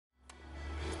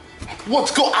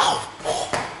What's going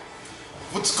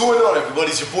on, everybody?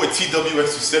 It's your boy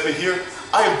TWX27 here.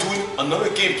 I am doing another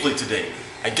gameplay today.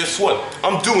 And guess what?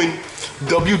 I'm doing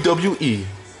WWE.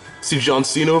 See John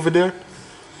Cena over there?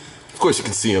 Of course you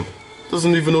can see him.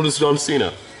 Doesn't even notice John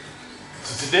Cena.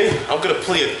 So today, I'm gonna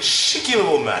play a cheeky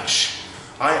little match.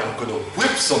 I am gonna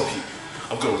whip some people.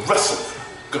 I'm gonna wrestle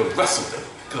them.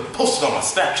 I'm gonna post it on my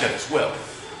Snapchat as well.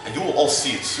 And you will all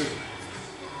see it soon.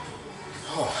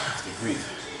 Oh, I have to breathe.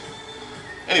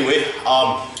 Anyway,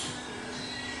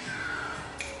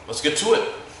 let's get to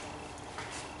it.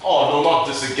 Oh, no, not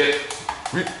this again.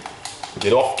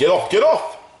 Get off.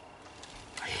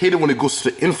 I hate it when it goes to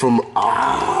the infirm.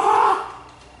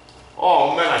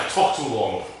 Oh man, I talk too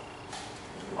long.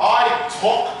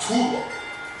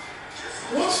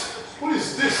 What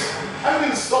is this? I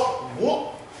didn't stop.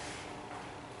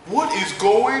 What is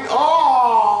going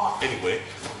on? Anyway,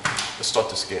 let's start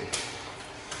this game.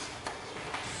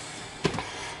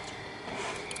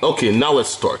 Okay, now let's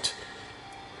start.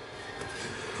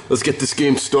 Let's get this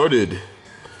game started.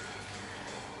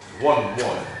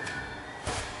 1-1.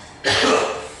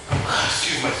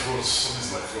 Excuse my throat,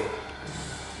 something's in my throat.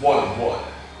 1-1.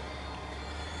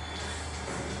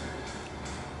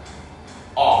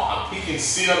 Oh, I'm picking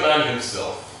Cena Man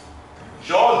himself.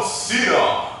 John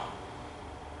Cena!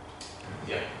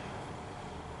 Yeah.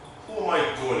 Who am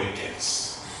I going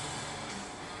against?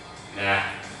 Nah.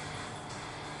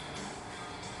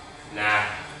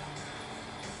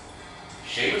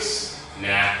 Sheamus?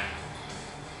 Nah.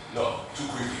 No, too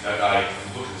creepy. That guy,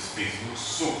 look at his face, he looks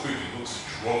so creepy, he looks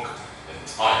drunk and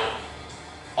tired.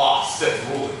 Seth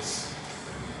Rollings.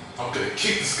 I'm gonna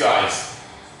kick this guy's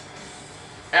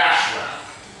ass round.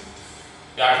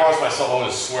 Yeah, I promised myself I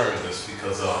wouldn't swear in this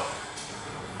because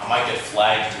I might get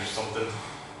flagged or something.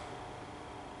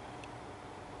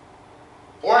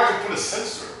 Or I could put a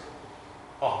censor.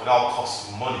 Oh, but that'll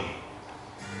cost money.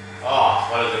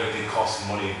 Why does everything cost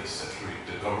money in this century?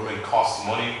 The government costs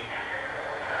money.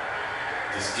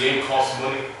 This game costs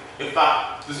money. In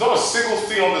fact, there's not a single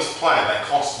thing on this planet that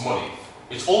costs money.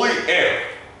 It's only air.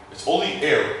 It's only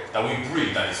air that we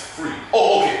breathe that is free.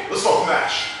 Oh, okay. Let's start the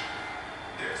match.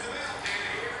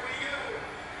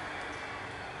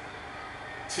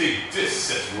 Take this,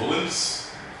 Seth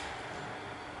Rollings.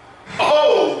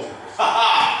 Oh!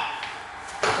 Haha!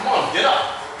 Come on, get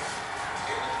up.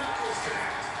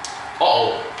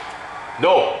 Uh-oh.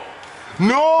 No!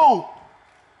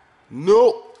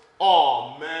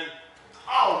 Oh, man.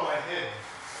 Ow, my head.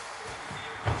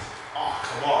 Oh,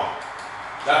 come on.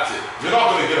 That's it. You're not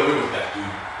going to get away with that,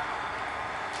 dude.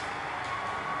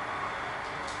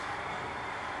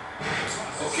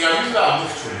 Okay, I'm using that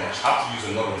move too much. I have to use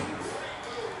another move.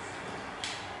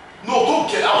 No, don't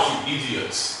get out, you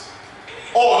idiots.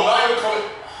 Oh, now you're coming.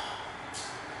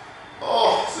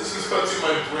 Oh, this is hurting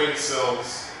my brain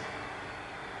cells.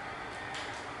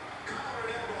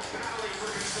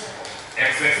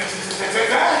 X.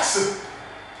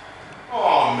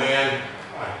 Oh man.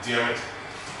 God damn it.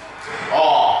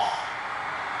 Oh,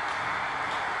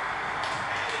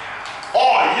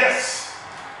 yes.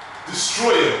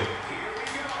 Destroy him.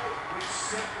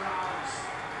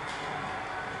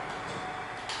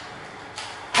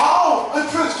 How? I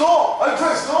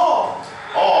pressed on.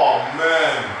 Oh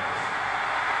man.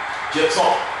 Get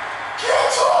up.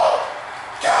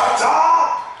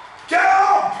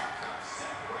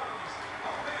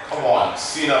 Come on,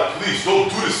 Cena, please don't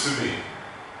do this to me.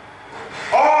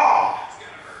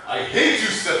 I hate you,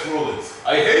 Seth Rollins.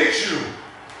 I hate you.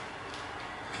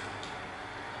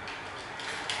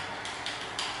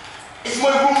 Is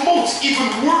my remote even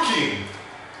working?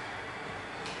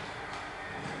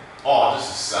 Oh, this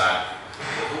is sad. The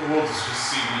whole world is just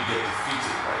seeing me get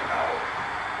defeated right now.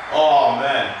 Oh,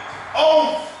 man.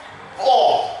 Oh,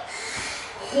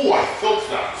 I felt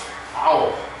that.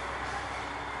 Ow.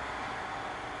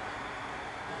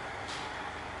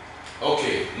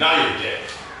 Okay, now you're dead.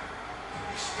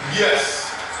 Yes!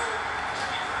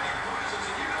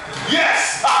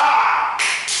 Aha!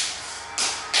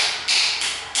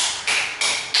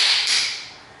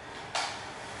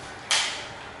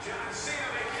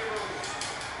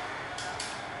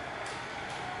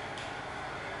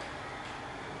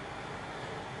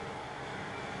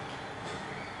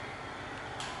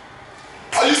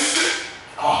 Are you sick?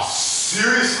 Oh,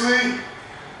 seriously?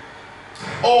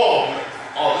 Oh,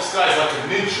 this guy's like a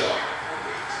ninja.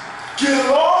 Get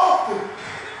up!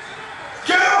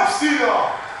 Get up, Cena!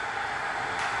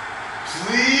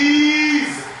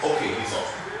 Please! Okay, he's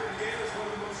off.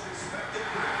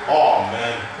 Oh,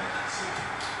 man.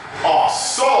 Oh,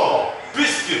 son of a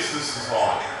biscuits, this is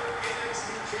hard.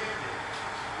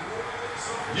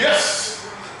 Yes!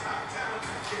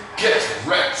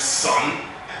 son.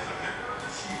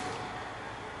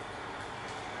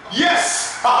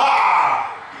 Yes!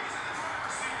 Ha-ha!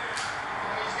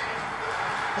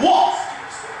 What?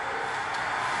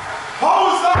 How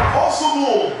is that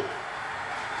possible?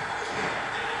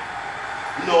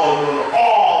 No, no, no.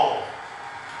 Oh!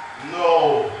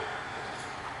 No.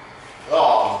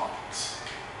 Oh.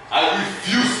 I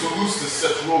refuse to lose to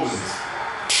Seth Rollings.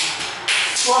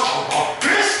 Son of a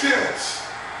biscuit!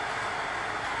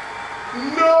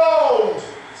 No!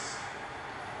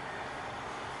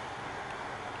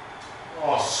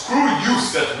 Oh, screw you,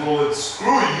 Seth Rollins.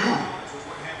 Screw you.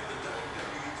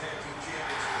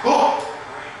 Oh,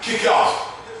 kick out.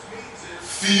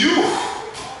 Phew.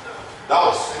 That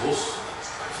was close.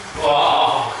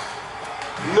 Oh.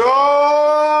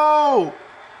 No!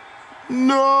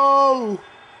 No!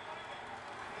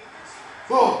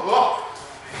 Oh,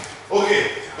 oh. Okay,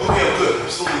 I'm good. I'm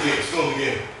still in the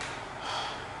game,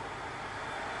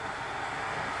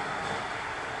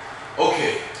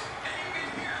 Okay.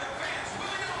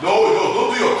 No,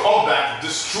 don't do your comeback.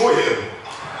 Destroy him.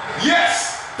 Yes!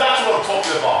 That's what I'm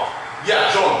talking about.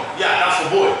 Yeah, John. Yeah, that's the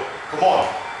boy. Come on.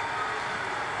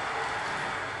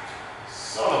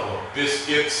 Son of a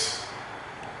biscuit.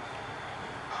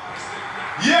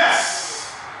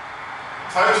 Yes!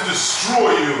 Time to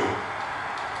destroy you.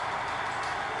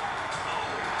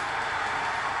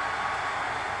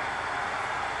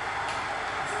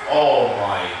 Oh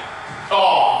my.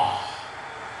 Oh.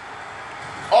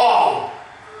 Oh.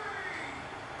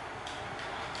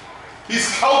 He's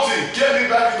counting. Get me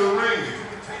back in the ring.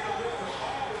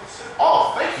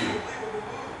 Oh, thank you.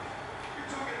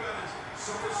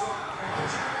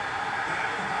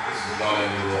 This is not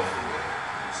any love.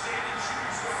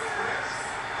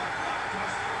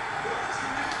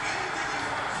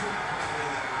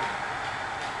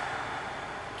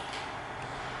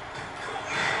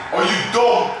 Are you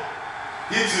dumb?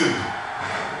 Hit him.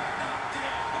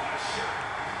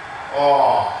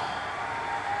 Oh.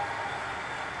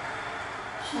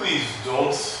 Please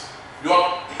don't. You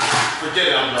are. Forget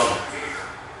it, I'm done.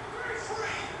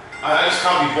 I just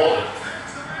can't be bothered.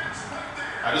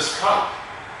 I just can't.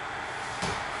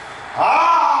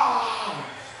 Ah!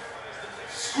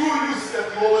 Screw you,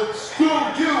 Seth Rollins. Screw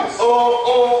you. Oh.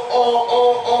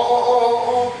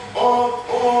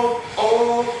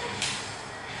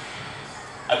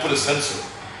 I put a sensor.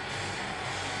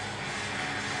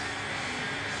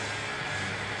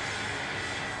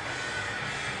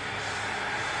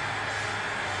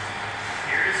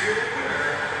 Here's your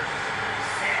winner,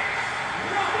 Seth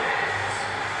Rollins.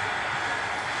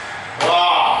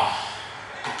 Ah.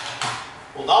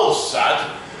 Well, that was sad.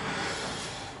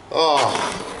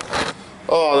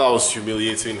 Oh, that was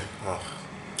humiliating.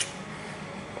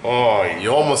 Oh, you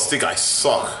almost think I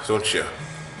suck, don't you?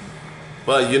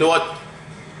 But you know what?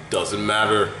 Doesn't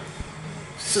matter.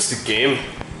 It's just a game.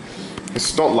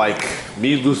 It's not like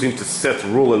me losing to Seth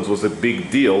Rollins was a big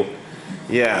deal.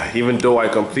 Yeah, even though I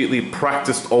completely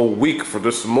practiced all week for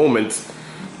this moment.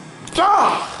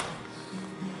 Ah!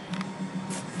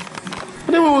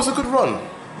 But anyway, it was a good run.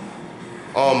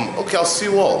 Okay, I'll see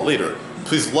you all later.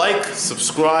 Please like,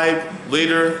 subscribe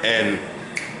later, and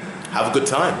have a good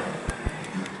time.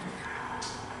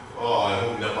 Oh, I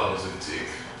hope Nepal doesn't take.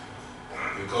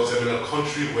 Because I'm in a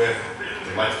country where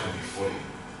the life can be funny.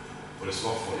 But it's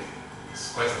not funny.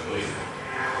 It's quite annoying.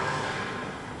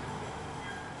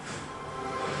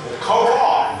 Oh, come on!